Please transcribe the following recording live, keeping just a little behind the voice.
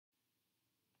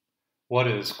What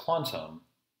is quantum?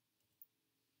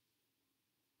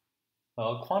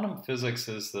 Quantum physics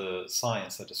is the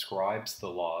science that describes the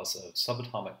laws of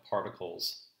subatomic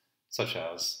particles, such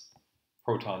as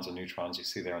protons and neutrons you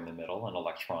see there in the middle, and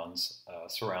electrons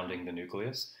surrounding the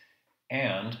nucleus,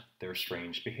 and their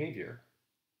strange behavior.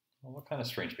 Well, what kind of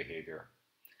strange behavior?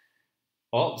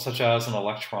 Well, such as an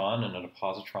electron and a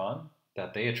positron,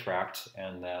 that they attract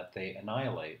and that they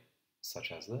annihilate,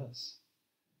 such as this.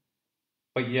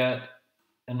 But yet,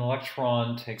 an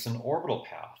electron takes an orbital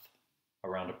path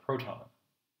around a proton.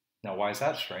 Now, why is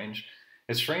that strange?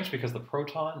 It's strange because the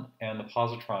proton and the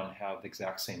positron have the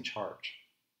exact same charge,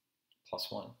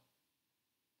 +1.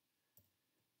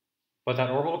 But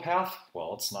that orbital path,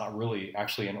 well, it's not really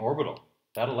actually an orbital.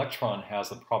 That electron has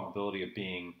the probability of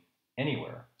being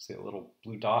anywhere. See a little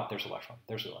blue dot? There's an electron,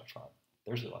 there's an electron,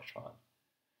 there's an electron.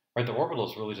 Right, the orbital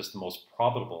is really just the most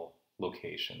probable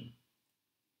location.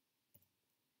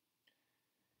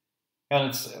 And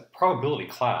it's a probability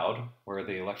cloud where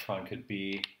the electron could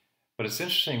be, but it's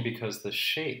interesting because the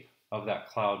shape of that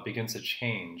cloud begins to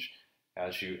change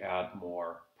as you add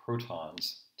more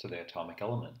protons to the atomic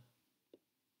element.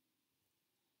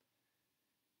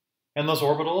 And those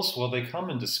orbitals, well, they come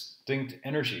in distinct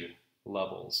energy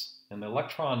levels, and the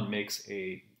electron makes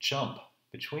a jump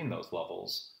between those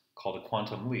levels called a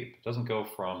quantum leap. It doesn't go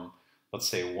from, let's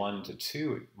say, 1 to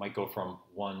 2, it might go from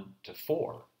 1 to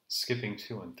 4, skipping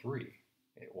 2 and 3.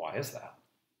 Why is that?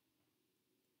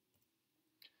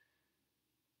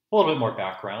 A little bit more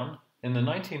background. In the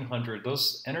 1900s,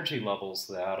 those energy levels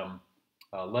of the atom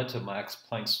led to Max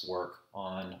Planck's work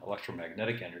on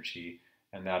electromagnetic energy,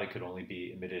 and that it could only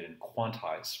be emitted in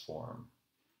quantized form.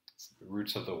 It's the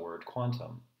roots of the word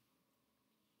quantum.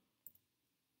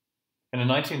 And in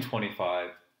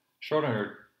 1925,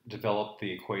 Schrödinger developed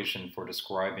the equation for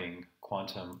describing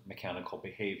quantum mechanical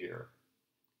behavior.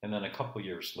 And then a couple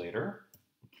years later,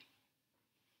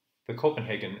 the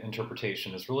Copenhagen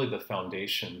interpretation is really the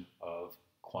foundation of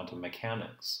quantum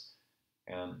mechanics.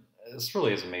 And this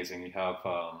really is amazing. You have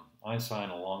Einstein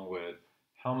along with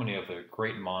how many of the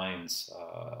great minds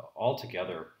all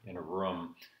together in a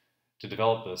room to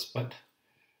develop this. But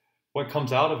what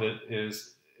comes out of it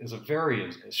is a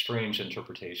very strange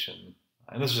interpretation.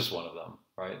 And this is just one of them,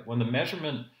 right? When the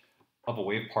measurement of a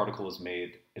wave particle is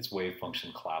made, its wave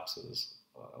function collapses.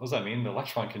 What does that mean? The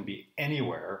electron can be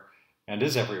anywhere and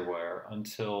is everywhere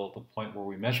until the point where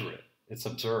we measure it. It's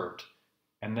observed,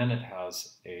 and then it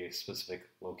has a specific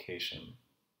location.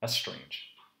 That's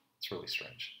strange. It's really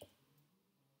strange.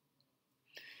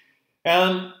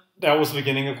 And that was the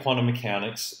beginning of quantum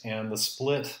mechanics and the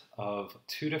split of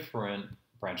two different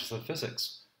branches of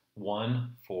physics.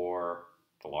 One for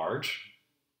the large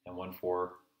and one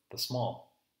for the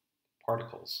small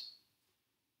particles,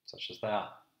 such as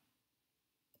that.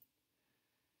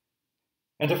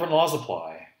 And different laws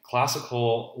apply.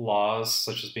 Classical laws,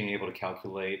 such as being able to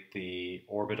calculate the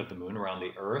orbit of the moon around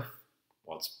the Earth,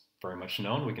 well, it's very much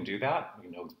known. We can do that. We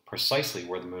know precisely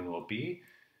where the moon will be.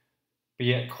 But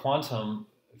yet quantum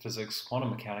physics,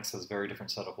 quantum mechanics has a very different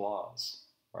set of laws,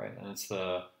 right? And it's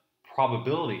the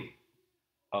probability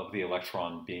of the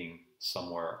electron being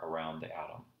somewhere around the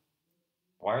atom.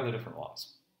 Why are there different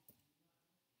laws?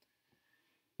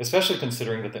 Especially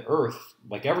considering that the Earth,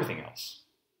 like everything else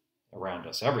around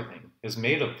us, everything, is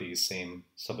made of these same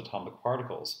subatomic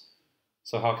particles.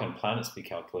 So how can planets be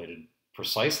calculated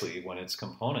precisely when its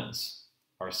components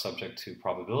are subject to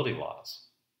probability laws?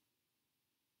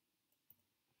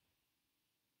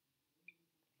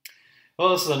 Well,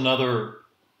 this is another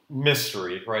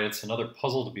mystery, right? It's another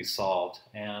puzzle to be solved.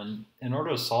 And in order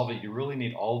to solve it, you really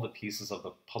need all the pieces of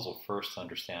the puzzle first to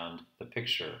understand the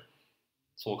picture.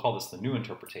 So we'll call this the new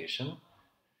interpretation.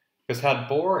 Because had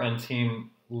Bohr and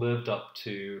team lived up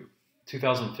to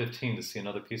 2015 to see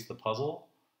another piece of the puzzle,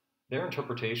 their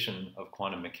interpretation of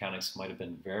quantum mechanics might have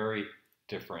been very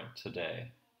different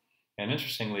today. And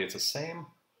interestingly, it's the same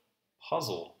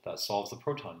puzzle that solves the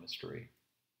proton mystery.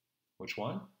 Which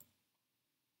one?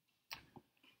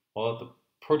 Well, the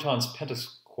proton's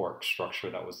pentaquark structure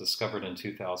that was discovered in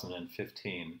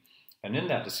 2015. And in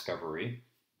that discovery,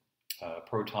 a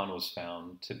proton was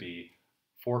found to be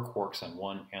 4 quarks and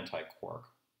 1 antiquark.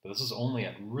 But this is only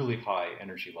at really high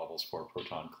energy levels for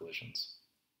proton collisions.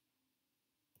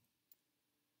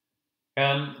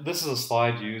 And this is a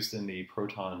slide used in the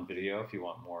proton video. If you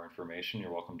want more information,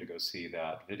 you're welcome to go see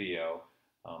that video.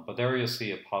 But there you'll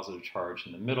see a positive charge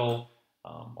in the middle.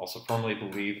 Also firmly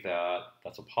believe that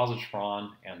that's a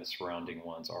positron and the surrounding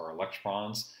ones are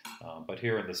electrons. But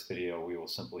here in this video, we will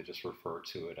simply just refer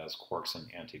to it as quarks and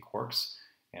antiquarks.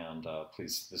 And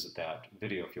please visit that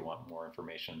video if you want more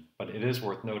information. But it is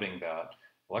worth noting that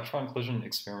electron collision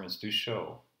experiments do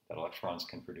show that electrons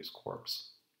can produce quarks.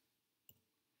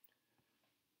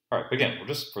 All right, but again,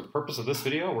 for the purpose of this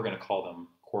video, we're going to call them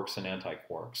quarks and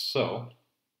antiquarks. So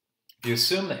if you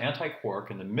assume the antiquark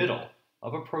in the middle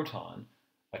of a proton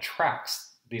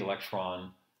attracts the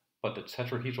electron, but the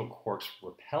tetrahedral quarks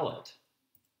repel it,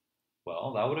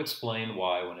 well, that would explain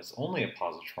why when it's only a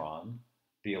positron,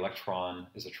 the electron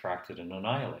is attracted and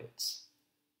annihilates.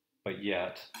 But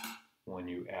yet, when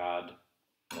you add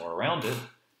more around it,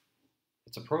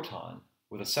 it's a proton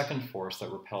with a second force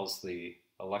that repels the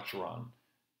electron.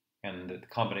 And the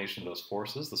combination of those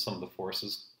forces, the sum of the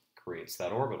forces, creates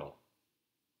that orbital.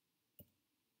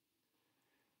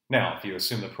 Now, if you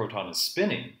assume the proton is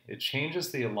spinning, it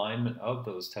changes the alignment of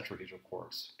those tetrahedral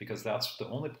quarks, because that's the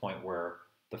only point where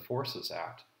the forces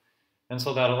act. And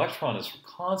so that electron is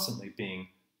constantly being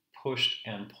pushed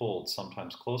and pulled,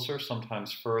 sometimes closer,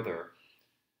 sometimes further.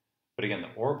 But again,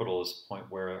 the orbital is the point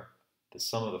where the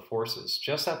sum of the forces,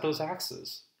 just at those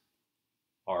axes,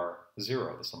 are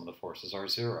zero. The sum of the forces are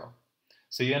zero.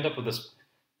 So you end up with this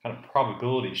kind of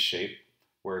probability shape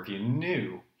where if you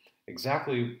knew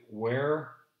exactly where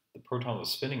the proton was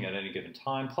spinning at any given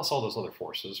time, plus all those other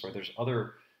forces, right? There's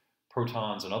other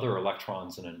protons and other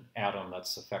electrons in an atom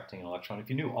that's affecting an electron. If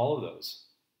you knew all of those,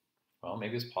 well,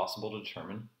 maybe it's possible to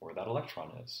determine where that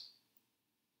electron is.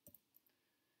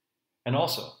 And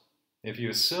also, if you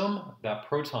assume that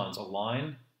protons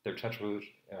align their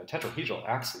tetrahedral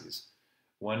axes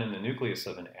when in the nucleus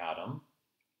of an atom,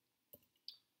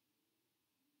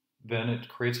 then it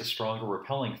creates a stronger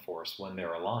repelling force when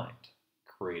they're aligned,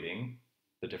 creating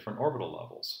the different orbital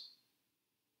levels.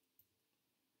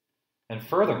 And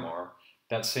furthermore,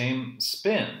 that same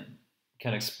spin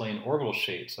can explain orbital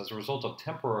shapes as a result of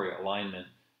temporary alignment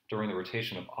during the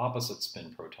rotation of opposite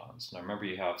spin protons. Now remember,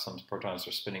 you have some protons that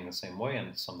are spinning the same way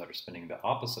and some that are spinning the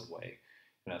opposite way.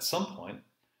 And at some point,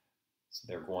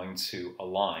 they're going to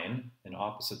align in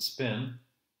opposite spin,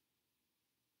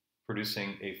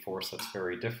 producing a force that's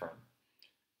very different.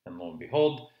 And lo and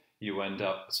behold, you end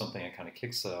up with something that kind of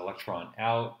kicks the electron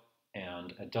out,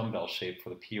 and a dumbbell shape for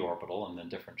the p orbital, and then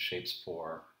different shapes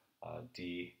for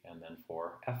d and then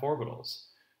for f orbitals.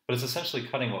 But it's essentially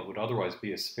cutting what would otherwise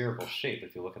be a spherical shape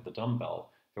if you look at the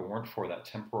dumbbell, if it weren't for that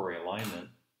temporary alignment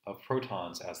of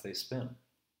protons as they spin.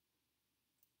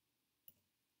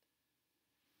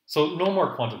 So no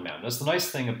more quantum madness. The nice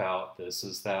thing about this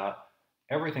is that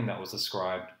everything that was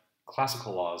described,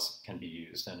 classical laws can be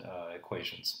used in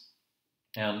equations.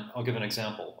 And I'll give an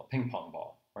example, a ping pong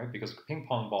ball, right? Because a ping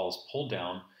pong ball is pulled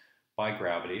down by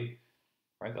gravity,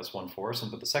 right? That's one force,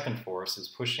 but the second force is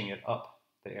pushing it up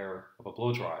the air of a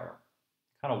blow dryer.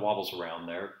 It kind of wobbles around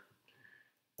there.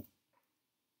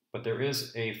 But there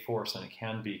is a force, and it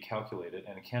can be calculated,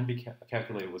 and it can be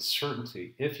calculated with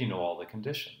certainty if you know all the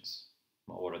conditions.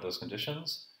 Well, what are those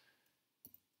conditions?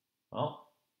 Well,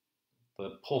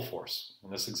 the pull force.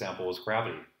 In this example was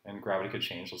gravity, and gravity could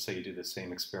change. Let's say you do the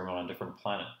same experiment on a different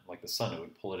planet, like the sun, it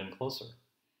would pull it in closer.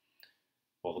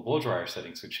 Well, the blow dryer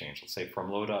settings could change. Let's say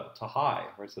from low to high,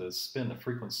 right? So the spin, the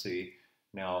frequency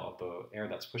now of the air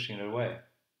that's pushing it away.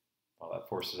 Well, that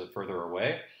forces it further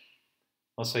away.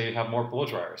 Let's say you have more blow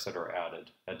dryers that are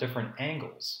added at different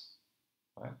angles,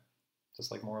 right?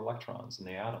 Just like more electrons in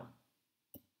the atom.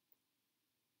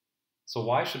 So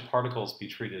why should particles be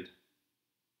treated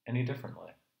any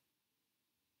differently?